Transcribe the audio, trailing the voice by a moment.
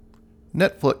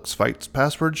Netflix fights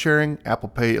password sharing. Apple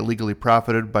Pay illegally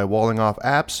profited by walling off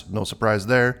apps. No surprise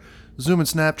there. Zoom and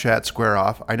Snapchat square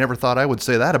off. I never thought I would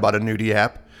say that about a nudie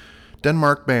app.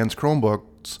 Denmark bans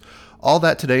Chromebooks. All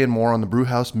that today and more on the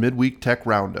Brewhouse Midweek Tech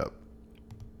Roundup.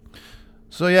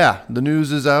 So yeah, the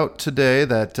news is out today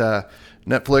that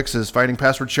Netflix is fighting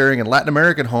password sharing in Latin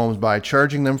American homes by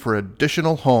charging them for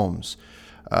additional homes.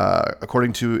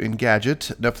 According to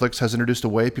Engadget, Netflix has introduced a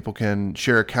way people can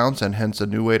share accounts and hence a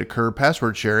new way to curb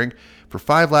password sharing for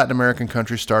 5 Latin American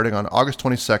countries starting on August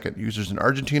 22nd. Users in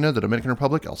Argentina, the Dominican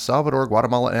Republic, El Salvador,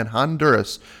 Guatemala, and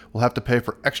Honduras will have to pay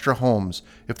for extra homes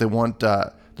if they want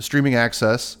the streaming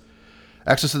access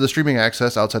to the streaming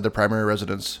access outside their primary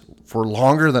residence for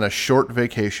longer than a short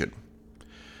vacation.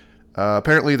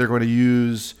 Apparently, they're going to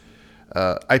use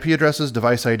IP addresses,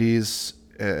 device IDs,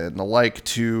 and the like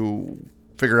to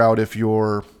figure out if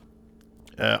you're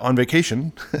on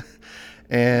vacation.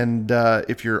 And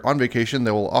if you're on vacation,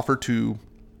 they will offer to,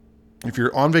 if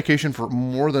you're on vacation for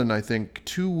more than, I think,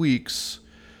 2 weeks,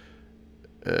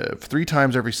 3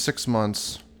 times every 6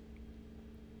 months.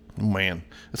 Man,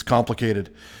 it's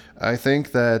complicated. I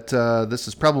think that this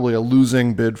is probably a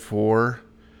losing bid for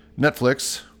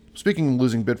Netflix. Speaking of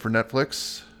losing bid for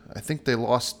Netflix, I think they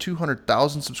lost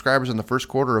 200,000 subscribers in the first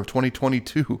quarter of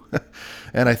 2022.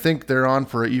 And I think they're on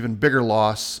for an even bigger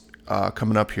loss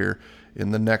coming up here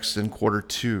in quarter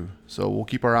 2. So we'll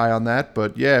keep our eye on that.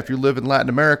 But yeah, if you live in Latin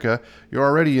America, you're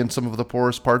already in some of the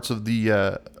poorest parts of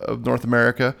of North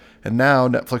America. And now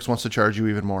Netflix wants to charge you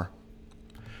even more.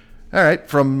 All right,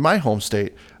 from my home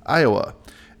state, Iowa.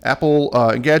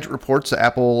 Engadget reports that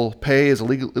Apple Pay is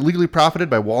illegally profited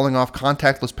by walling off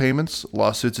contactless payments.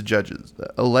 Lawsuits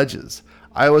alleges.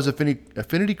 Iowa's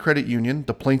Affinity Credit Union,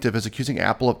 the plaintiff, is accusing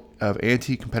Apple of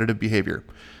anti-competitive behavior.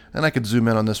 And I could zoom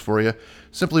in on this for you.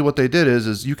 Simply what they did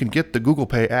is you can get the Google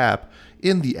Pay app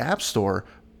in the App Store,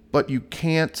 but you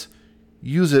can't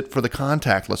use it for the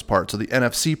contactless part, so the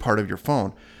NFC part of your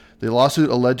phone. The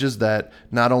lawsuit alleges that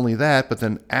not only that, but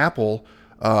then Apple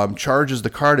charges the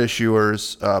card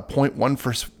issuers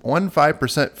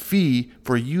 0.15% fee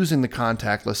for using the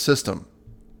contactless system.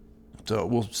 So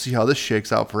we'll see how this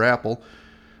shakes out for Apple.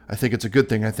 I think it's a good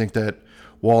thing. I think that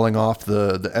walling off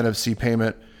the NFC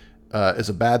payment is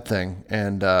a bad thing.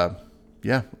 And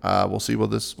we'll see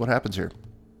what happens here.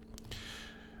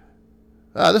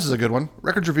 This is a good one.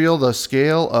 Records reveal the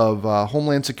scale of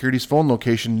Homeland Security's phone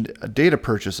location data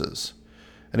purchases.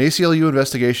 An ACLU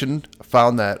investigation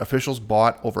found that officials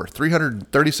bought over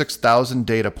 336,000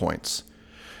 data points.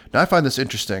 Now, I find this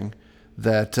interesting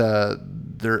that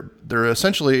they're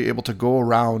essentially able to go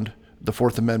around the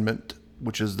Fourth Amendment,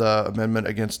 which is the amendment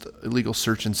against illegal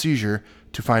search and seizure,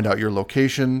 to find out your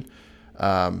location,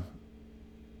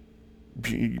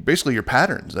 basically your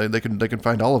patterns. They can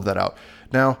find all of that out.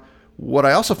 Now, what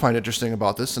I also find interesting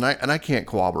about this, and I can't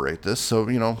corroborate this, so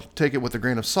take it with a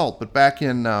grain of salt. But back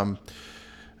in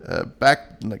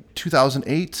like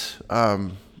 2008,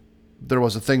 there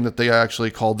was a thing that they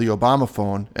actually called the Obama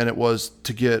phone, and it was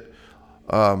to get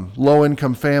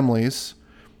low-income families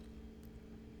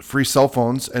free cell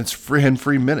phones and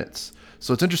free minutes.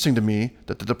 So it's interesting to me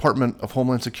that the Department of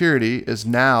Homeland Security is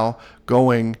now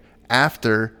going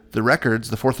after the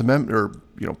records, the Fourth Amendment, or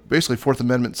basically Fourth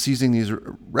Amendment seizing these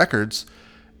records,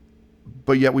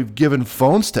 but yet we've given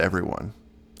phones to everyone.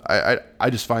 I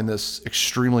just find this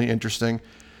extremely interesting.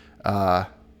 I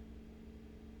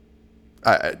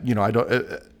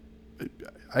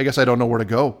guess I don't know where to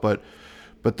go, but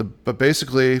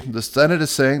basically the Senate is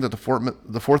saying that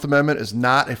the Fourth Amendment is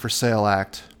not a for sale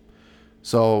act.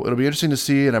 So it'll be interesting to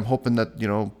see, and I'm hoping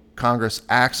that Congress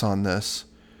acts on this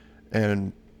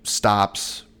and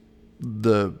stops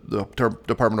the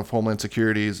Department of Homeland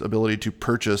Security's ability to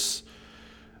purchase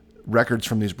records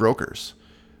from these brokers.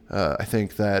 I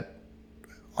think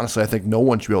no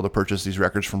one should be able to purchase these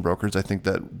records from brokers. I think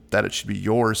that it should be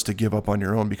yours to give up on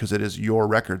your own because it is your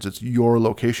records. It's your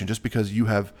location. Just because you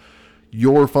have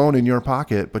your phone in your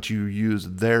pocket, but you use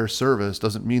their service,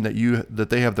 doesn't mean that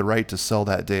they have the right to sell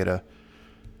that data.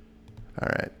 All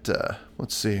right,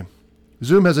 let's see.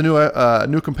 Zoom has a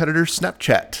new competitor,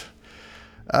 Snapchat.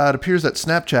 It appears that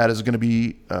Snapchat is going to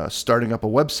be starting up a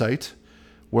website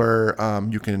where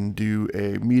you can do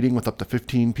a meeting with up to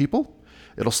 15 people.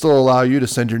 It'll still allow you to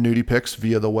send your nudie pics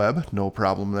via the web, no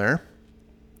problem there.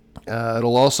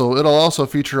 It'll also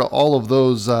feature all of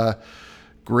those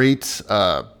great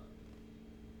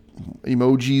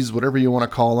emojis, whatever you want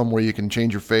to call them, where you can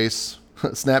change your face.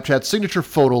 Snapchat's signature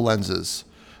photo lenses,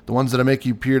 the ones that make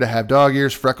you appear to have dog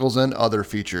ears, freckles, and other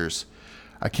features.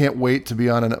 I can't wait to be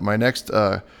on my next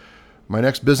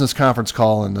business conference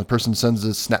call and the person sends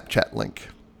this Snapchat link.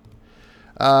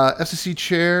 FCC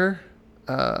chair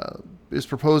is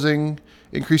proposing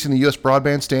increasing the U.S.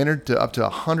 broadband standard to up to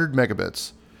 100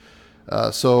 megabits.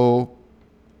 So,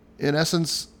 in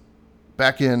essence,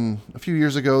 back in a few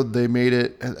years ago, they made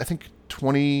it, I think,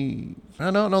 20...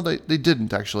 No, they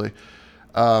didn't, actually.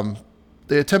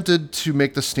 They attempted to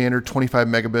make the standard 25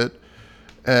 megabit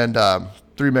and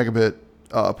 3 megabit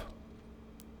up.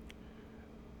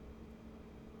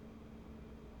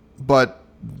 But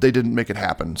they didn't make it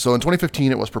happen. So in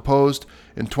 2015, it was proposed.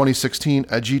 In 2016,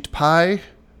 Ajit Pai,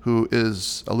 who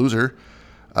is a loser,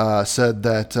 said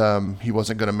that he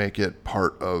wasn't going to make it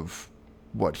part of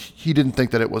what he didn't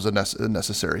think that it was a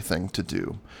necessary thing to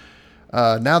do.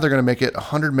 Now they're going to make it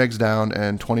 100 megs down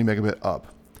and 20 megabit up.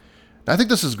 Now, I think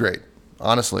this is great,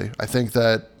 honestly. I think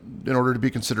that in order to be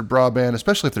considered broadband,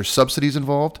 especially if there's subsidies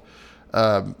involved,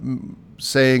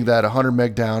 saying that 100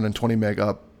 meg down and 20 meg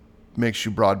up makes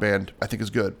you broadband, I think is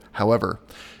good. However,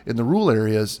 in the rural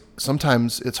areas,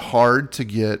 sometimes it's hard to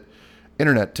get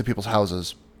internet to people's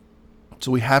houses.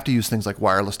 So we have to use things like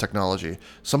wireless technology.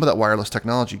 Some of that wireless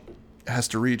technology has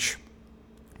to reach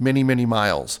many, many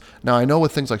miles. Now, I know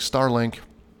with things like Starlink,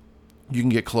 you can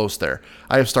get close there.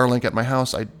 I have Starlink at my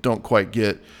house. I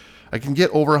can get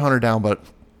over 100 down, but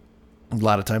a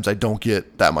lot of times I don't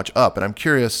get that much up. And I'm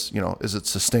curious, is it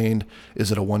sustained? Is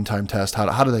it a one-time test?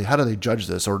 How do they judge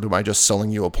this? Or am I just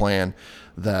selling you a plan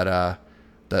that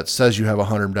says you have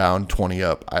 100 down, 20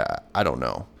 up? I don't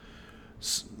know.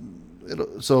 So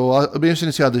it'll be interesting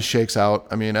to see how this shakes out.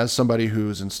 I mean, as somebody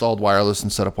who's installed wireless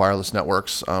and set up wireless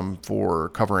networks for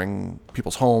covering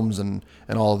people's homes and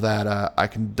all of that, I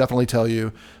can definitely tell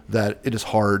you that it is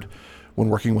hard when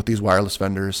working with these wireless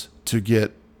vendors to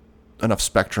get enough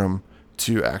spectrum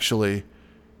to actually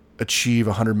achieve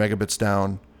 100 megabits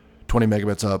down, 20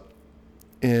 megabits up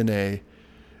in a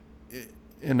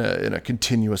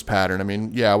continuous pattern. I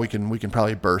mean, yeah, we can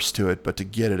probably burst to it, but to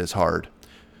get it is hard.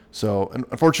 So,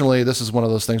 unfortunately, this is one of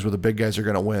those things where the big guys are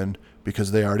going to win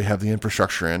because they already have the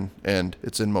infrastructure in, and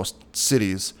it's in most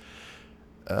cities.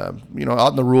 Out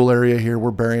in the rural area here,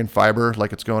 we're burying fiber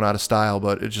like it's going out of style,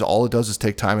 but all it does is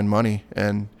take time and money,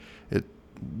 and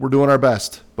we're doing our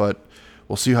best, but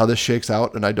we'll see how this shakes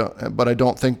out. And I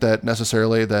don't think that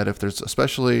necessarily that if there's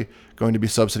especially going to be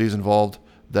subsidies involved,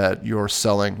 that you're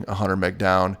selling 100 meg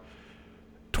down,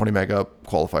 20 meg up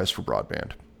qualifies for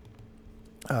broadband.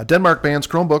 Denmark bans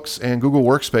Chromebooks and Google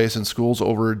Workspace in schools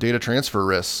over data transfer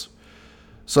risks.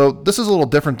 So this is a little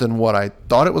different than what I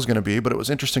thought it was going to be, but it was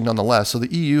interesting nonetheless. So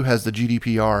the EU has the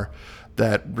GDPR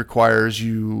that requires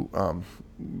you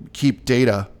keep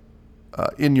data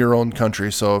in your own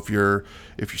country. So if your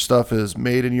stuff is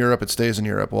made in Europe, it stays in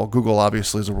Europe. Well, Google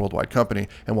obviously is a worldwide company,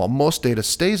 and while most data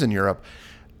stays in Europe,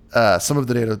 some of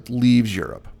the data leaves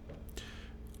Europe.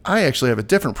 I actually have a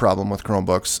different problem with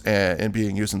Chromebooks and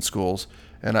being used in schools.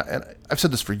 And I've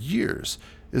said this for years,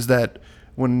 is that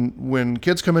when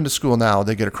kids come into school now,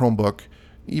 they get a Chromebook,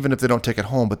 even if they don't take it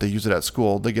home, but they use it at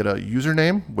school. They get a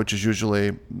username, which is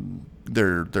usually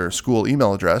their school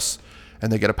email address,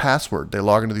 and they get a password. They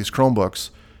log into these Chromebooks,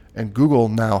 and Google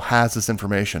now has this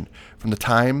information from the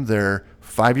time they're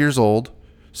 5 years old,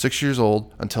 6 years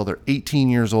old, until they're 18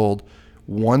 years old,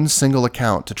 one single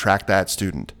account to track that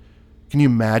student. Can you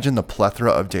imagine the plethora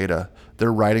of data?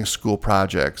 They're writing school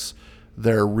projects.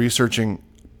 They're researching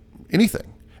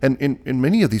anything. And in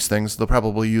many of these things, they'll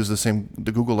probably use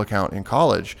the Google account in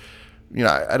college.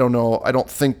 I don't know. I don't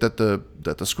think that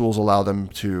the schools allow them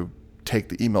to take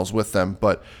the emails with them,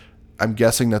 but I'm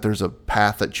guessing that there's a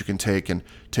path that you can take and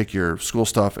take your school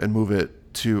stuff and move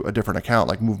it to a different account,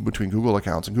 like move between Google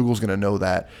accounts, and Google's going to know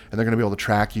that, and they're going to be able to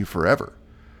track you forever.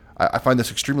 I find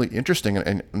this extremely interesting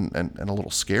and a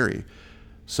little scary.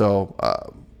 So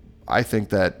I think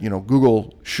that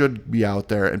Google should be out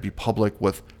there and be public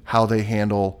with how they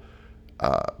handle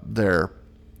their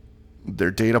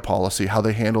data policy, how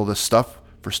they handle this stuff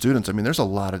for students. I mean, there's a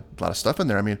lot of stuff in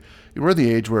there. I mean, we're at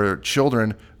the age where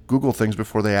children Google things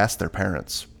before they ask their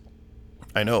parents.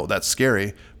 I know that's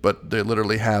scary, but they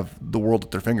literally have the world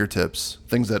at their fingertips,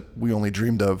 things that we only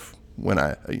dreamed of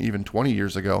even 20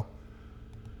 years ago.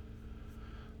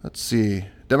 Let's see.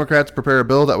 Democrats prepare a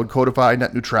bill that would codify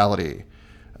net neutrality.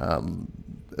 The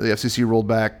FCC rolled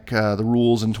back the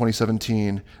rules in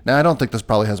 2017. Now, I don't think this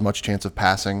probably has much chance of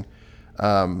passing.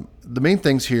 The main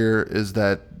things here is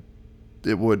that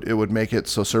it would make it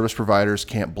so service providers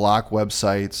can't block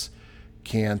websites,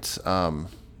 can't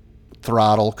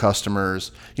throttle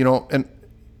customers, and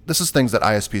this is things that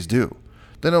ISPs do.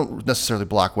 They don't necessarily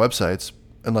block websites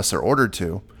unless they're ordered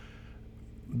to.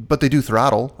 but they do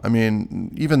throttle. I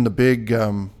mean, even the big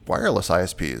wireless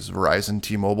ISPs, Verizon,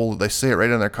 T-Mobile, they say it right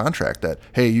in their contract that,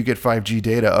 hey, you get 5G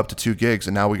data up to 2 gigs,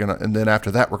 and and then after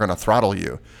that, we're gonna throttle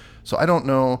you. So I don't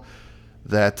know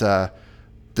that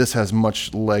this has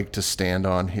much leg to stand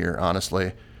on here,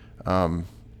 honestly.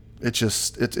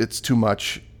 It's too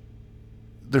much.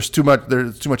 There's too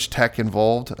much tech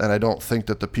involved, and I don't think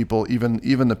that the people,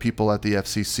 even the people at the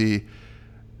FCC,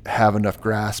 have enough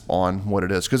grasp on what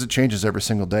it is, because it changes every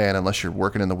single day, and unless you're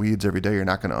working in the weeds every day, you're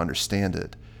not going to understand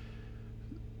it.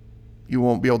 You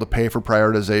won't be able to pay for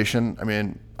prioritization. I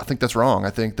mean, I think that's wrong.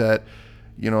 I think that,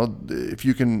 if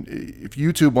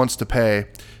YouTube wants to pay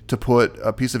to put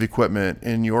a piece of equipment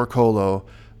in your colo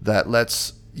that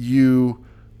lets you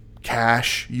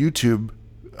cache YouTube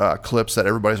clips that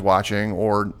everybody's watching,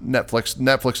 or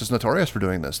Netflix is notorious for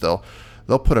doing this. They'll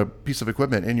put a piece of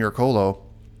equipment in your colo,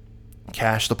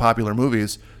 cache the popular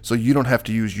movies, so you don't have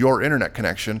to use your internet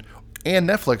connection and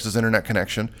Netflix's internet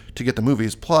connection to get the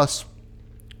movies. Plus,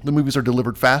 the movies are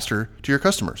delivered faster to your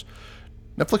customers.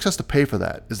 Netflix has to pay for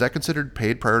that. Is that considered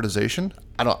paid prioritization?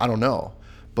 I don't know,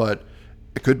 but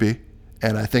it could be.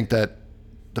 And I think that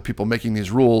the people making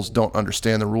these rules don't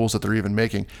understand the rules that they're even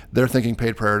making. They're thinking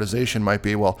paid prioritization might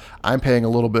be, well, I'm paying a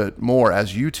little bit more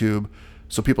as YouTube,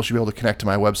 so people should be able to connect to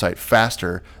my website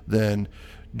faster than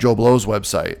Joe Blow's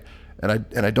website. And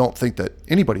I don't think that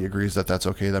anybody agrees that that's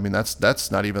okay. I mean, that's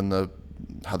not even the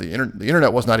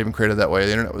internet was not even created that way.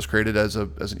 The internet was created as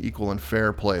an equal and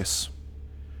fair place.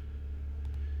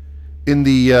 In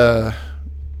the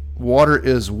water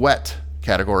is wet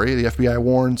category, the FBI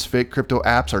warns fake crypto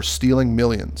apps are stealing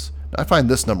millions. I find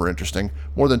this number interesting.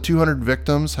 More than 200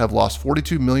 victims have lost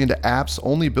 $42 million to apps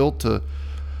only built to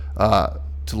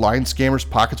line scammers'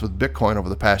 pockets with Bitcoin over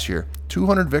the past year.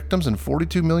 200 victims and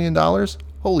 $42 million?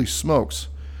 Holy smokes.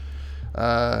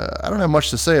 I don't have much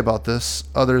to say about this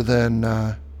other than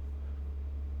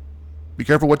be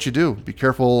careful what you do. Be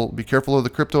careful of the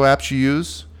crypto apps you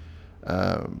use.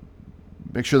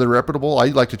 Make sure they're reputable. I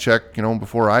like to check,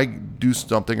 before I do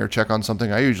something or check on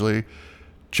something, I usually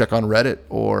check on Reddit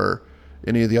or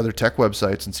any of the other tech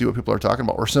websites and see what people are talking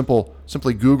about. Or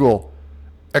simply Google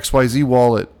XYZ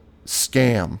wallet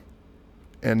scam,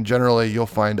 and generally you'll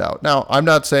find out. Now, I'm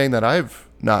not saying that I've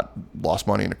not lost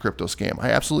money in a crypto scam.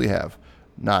 I absolutely have.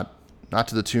 Not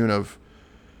to the tune of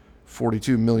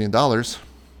 $42 million. I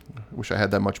wish I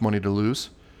had that much money to lose.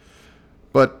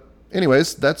 But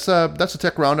anyways, that's a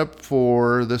tech roundup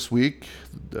for this week.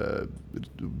 It'll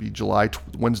be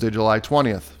Wednesday, July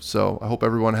 20th. So I hope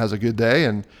everyone has a good day,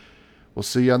 and we'll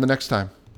see you on the next time.